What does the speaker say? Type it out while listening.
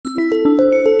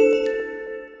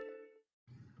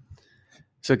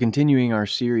So, continuing our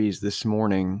series this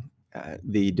morning,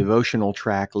 the devotional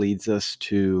track leads us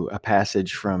to a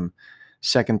passage from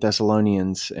Second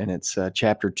Thessalonians, and it's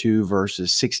chapter 2,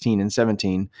 verses 16 and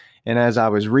 17. And as I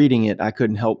was reading it, I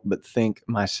couldn't help but think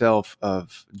myself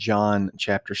of John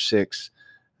chapter 6,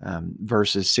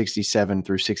 verses 67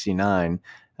 through 69.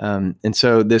 And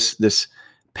so this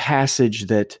passage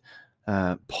that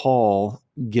Paul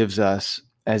gives us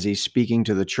as he's speaking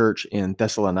to the church in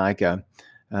Thessalonica,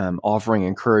 offering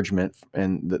encouragement,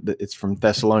 and it's from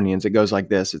Thessalonians. It goes like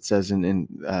this. It says in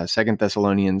 2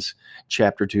 Thessalonians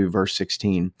chapter 2, verse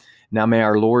 16, "Now may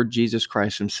our Lord Jesus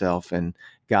Christ himself and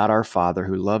God our Father,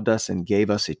 who loved us and gave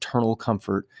us eternal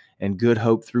comfort and good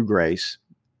hope through grace,"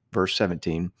 verse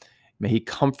 17, "may he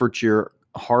comfort your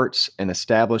hearts and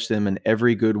establish them in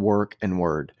every good work and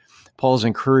word." Paul's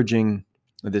encouraging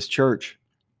this church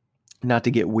not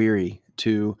to get weary,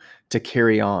 to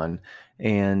carry on,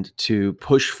 and to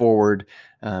push forward.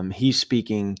 He's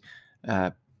speaking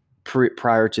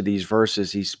prior to these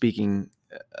verses. He's speaking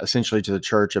essentially to the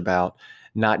church about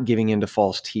not giving into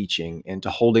false teaching and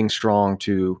to holding strong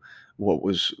to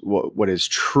what is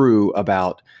true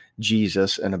about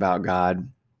Jesus and about God.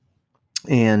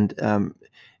 And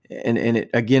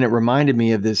it reminded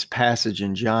me of this passage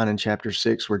in John in chapter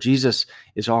 6 where Jesus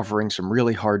is offering some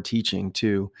really hard teaching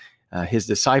to his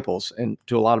disciples and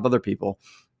to a lot of other people.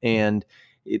 And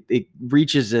it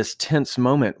reaches this tense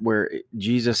moment where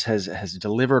Jesus has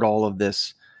delivered all of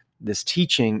this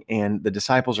teaching, and the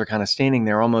disciples are kind of standing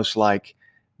there almost like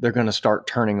they're going to start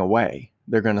turning away.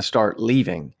 They're going to start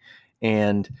leaving.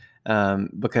 And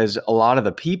because a lot of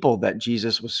the people that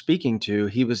Jesus was speaking to,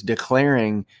 he was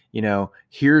declaring,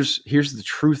 here's the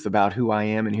truth about who I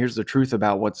am, and here's the truth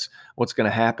about what's going to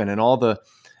happen. And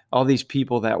all these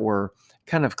people that were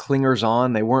kind of clingers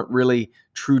on, they weren't really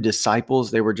true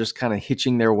disciples. They were just kind of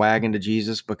hitching their wagon to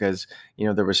Jesus because,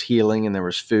 there was healing and there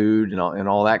was food and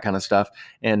all that kind of stuff.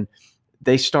 And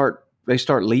they start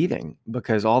leaving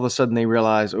because all of a sudden they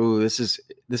realize, oh, this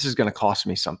is going to cost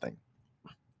me something.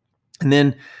 And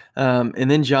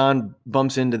then John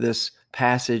bumps into this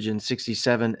passage in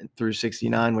 67 through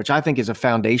 69, which I think is a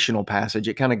foundational passage.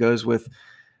 It kind of goes with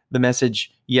the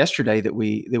message yesterday that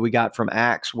we got from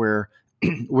Acts, where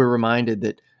we're reminded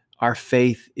that our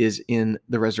faith is in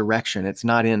the resurrection. It's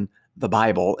not in the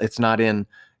Bible. It's not in,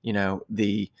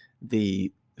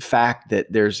 the fact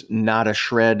that there's not a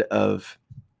shred of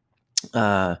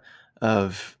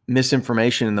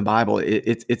misinformation in the Bible.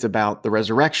 It's about the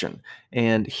resurrection.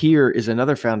 And here is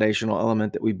another foundational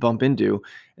element that we bump into,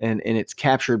 and it's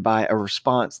captured by a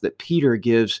response that Peter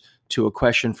gives to a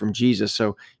question from Jesus.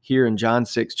 So here in John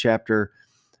 6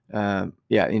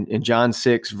 in John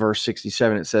 6, verse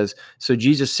 67, it says, "So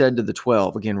Jesus said to the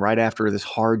 12," again, right after this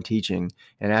hard teaching,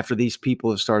 and after these people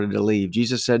have started to leave,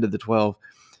 Jesus said to the 12,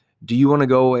 "Do you want to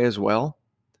go away as well?"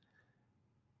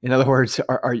 In other words,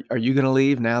 are you going to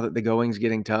leave now that the going's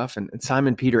getting tough? And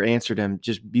Simon Peter answered him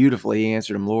just beautifully. He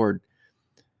answered him, "Lord,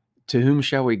 to whom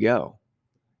shall we go?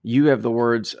 You have the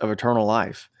words of eternal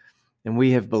life, and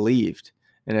we have believed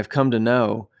and have come to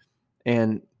know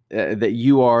and that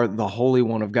you are the Holy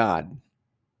One of God."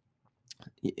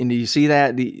 And do you see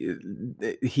that?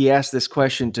 He asked this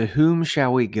question, to whom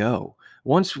shall we go?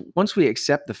 Once we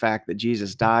accept the fact that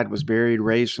Jesus died, was buried,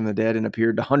 raised from the dead, and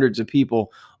appeared to hundreds of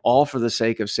people, all for the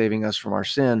sake of saving us from our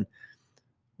sin,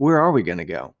 where are we going to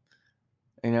go?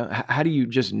 How do you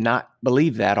just not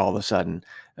believe that all of a sudden?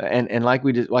 And like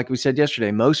we said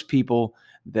yesterday, most people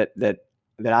that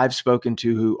I've spoken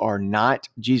to who are not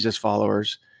Jesus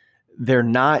followers, they're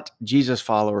not Jesus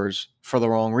followers for the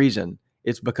wrong reason.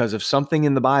 It's because of something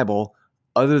in the Bible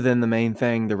other than the main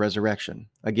thing, the resurrection.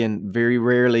 Again, very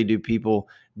rarely do people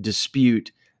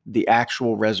dispute the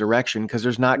actual resurrection because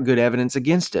there's not good evidence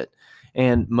against it.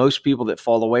 And most people that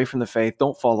fall away from the faith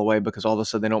don't fall away because all of a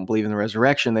sudden they don't believe in the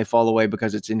resurrection. They fall away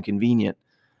because it's inconvenient,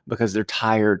 because they're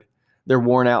tired. They're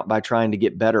worn out by trying to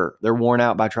get better. They're worn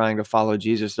out by trying to follow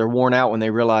Jesus. They're worn out when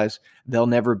they realize they'll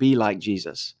never be like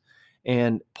Jesus.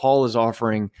 And Paul is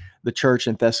offering the church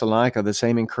in Thessalonica the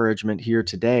same encouragement here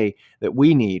today that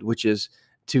we need, which is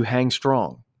to hang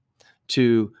strong,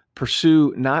 to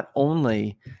pursue not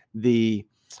only the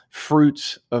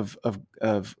fruits of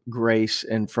grace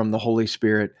and from the Holy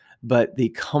Spirit, but the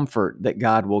comfort that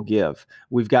God will give.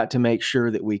 We've got to make sure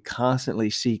that we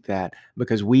constantly seek that,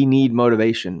 because we need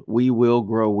motivation. We will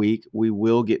grow weak, we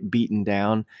will get beaten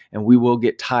down, and we will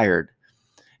get tired.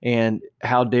 And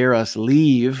how dare us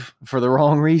leave for the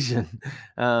wrong reason,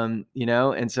 And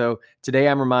so today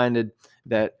I'm reminded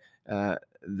that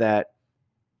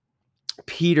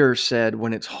Peter said,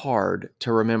 when it's hard,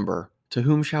 to remember, to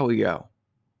whom shall we go?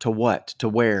 To what? To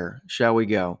where shall we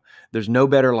go? There's no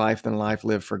better life than life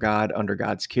lived for God, under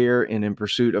God's care, and in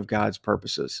pursuit of God's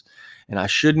purposes. And I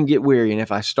shouldn't get weary. And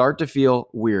if I start to feel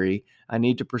weary, I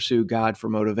need to pursue God for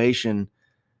motivation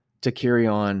to carry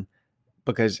on,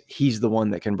 because He's the one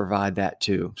that can provide that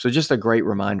too. So just a great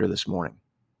reminder this morning.